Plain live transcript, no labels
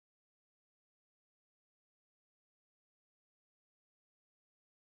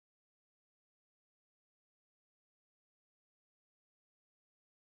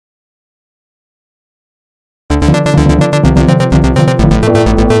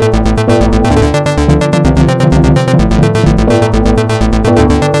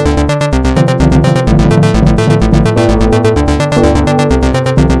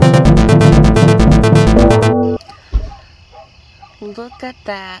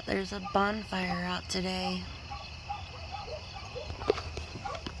that there's a bonfire out today.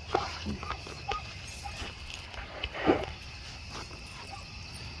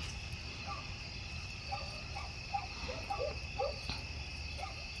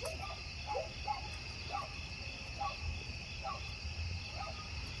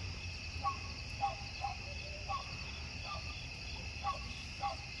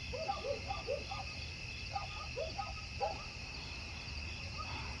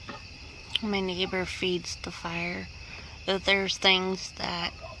 My neighbor feeds the fire. If there's things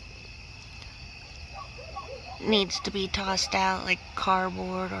that needs to be tossed out, like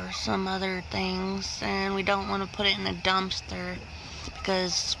cardboard or some other things, and we don't want to put it in the dumpster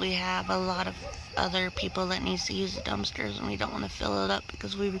because we have a lot of other people that needs to use the dumpsters, and we don't want to fill it up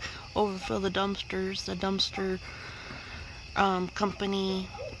because we overfill the dumpsters. The dumpster company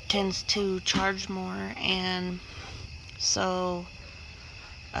tends to charge more, and so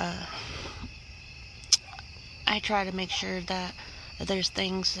I try to make sure that if there's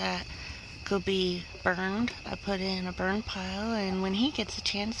things that could be burned, I put it in a burn pile, and when he gets a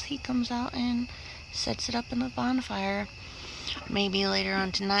chance, he comes out and sets it up in the bonfire. Maybe later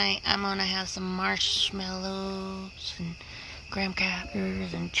on tonight, I'm gonna have some marshmallows and graham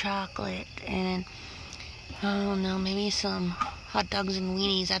crackers and chocolate, and I don't know, maybe some hot dogs and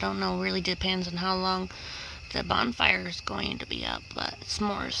weenies. I don't know, really depends on how long the bonfire is going to be up, but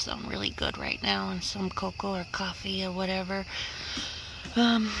s'mores sound really good right now, and some cocoa or coffee or whatever.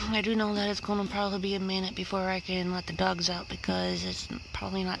 I do know that it's going to probably be a minute before I can let the dogs out, because it's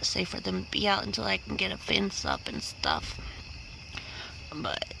probably not safe for them to be out until I can get a fence up and stuff.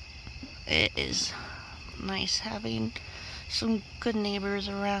 But it is nice having some good neighbors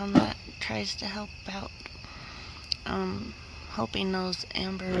around that tries to help out. Hoping those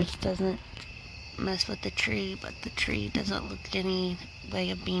embers doesn't mess with the tree, but the tree doesn't look any way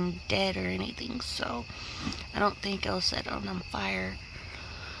of being dead or anything, so I don't think I'll set it on fire.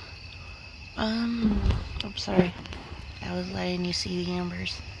 I'm sorry, I was letting you see the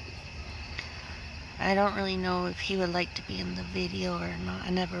embers. I don't really know if he would like to be in the video or not.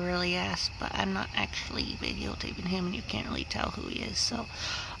 I never really asked, but I'm not actually videotaping him, and you can't really tell who he is, so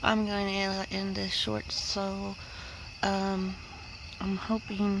I'm going to end this short. So I'm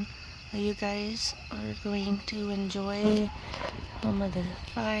hoping you guys are going to enjoy some of the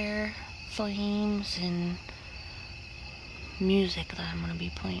fire, flames, and music that I'm going to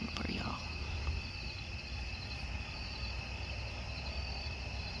be playing for y'all.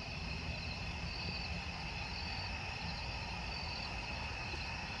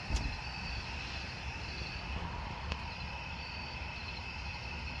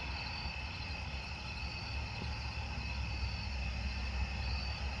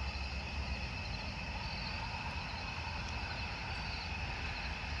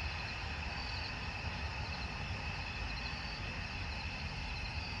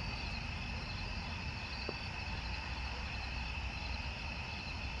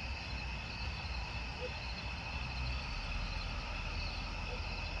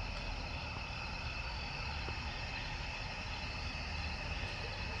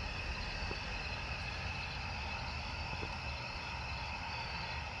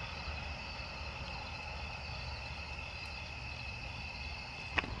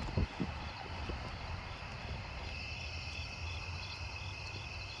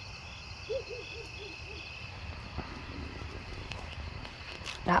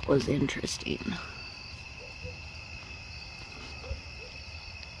 That was interesting.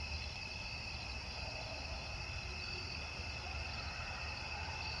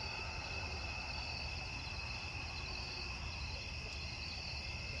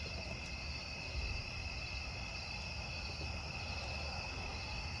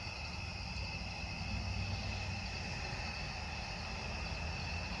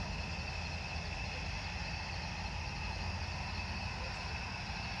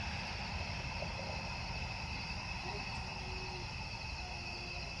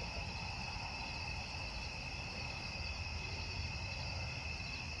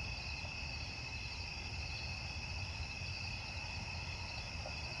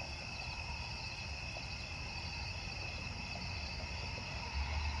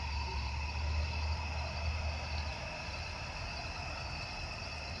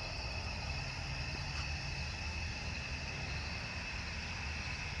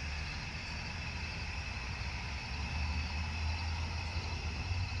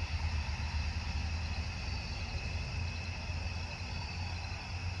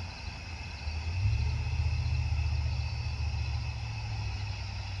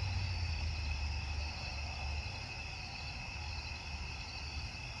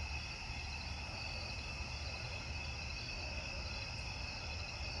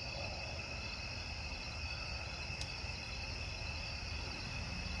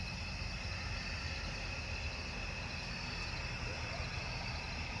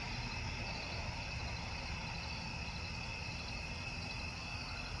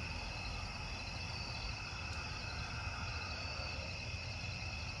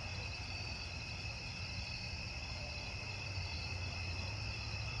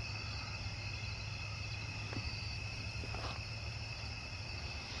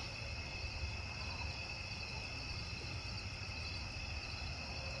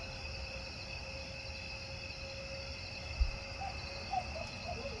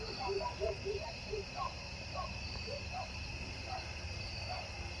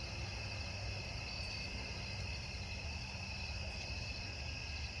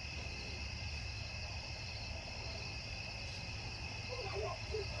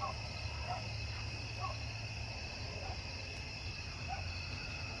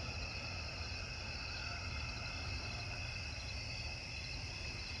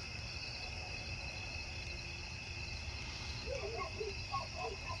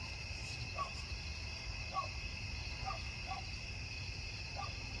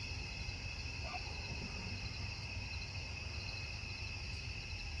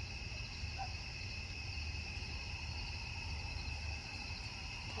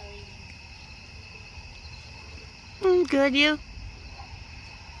 Good, you?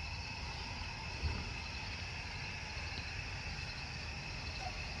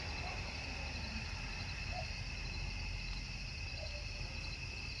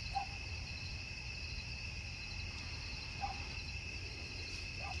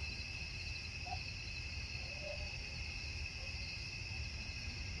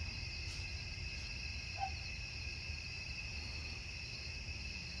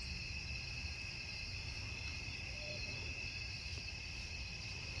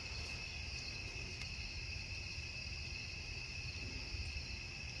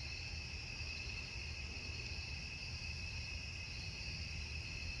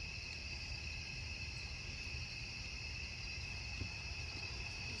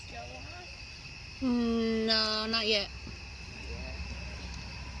 No, not yet.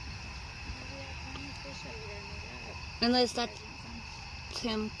 Unless that's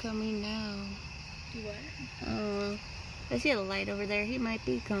him coming now. What? I see a light over there. He might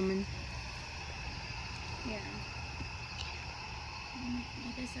be coming. Yeah.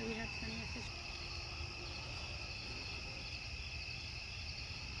 Like I said, we have plenty of fish.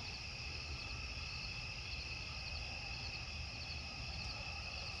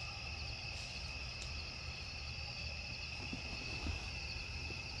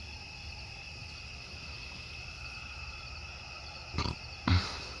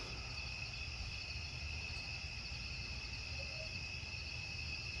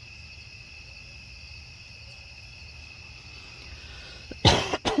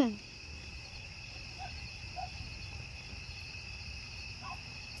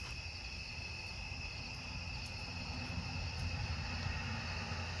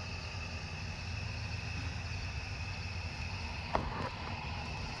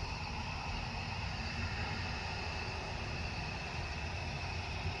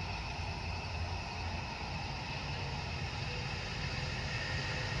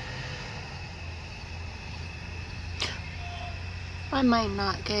 I might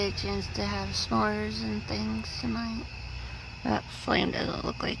not get a chance to have s'mores and things tonight. That flame doesn't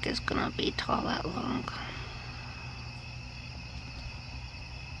look like it's gonna be tall that long.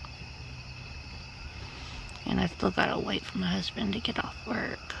 And I still gotta wait for my husband to get off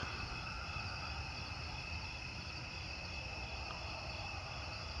work.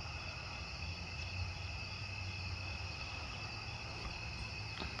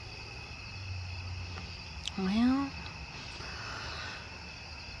 Well,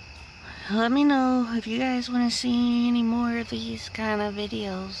 let me know if you guys want to see any more of these kind of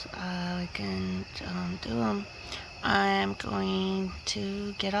videos. I can do them. I'm going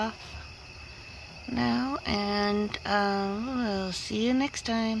to get off now, and we'll see you next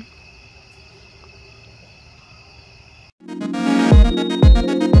time.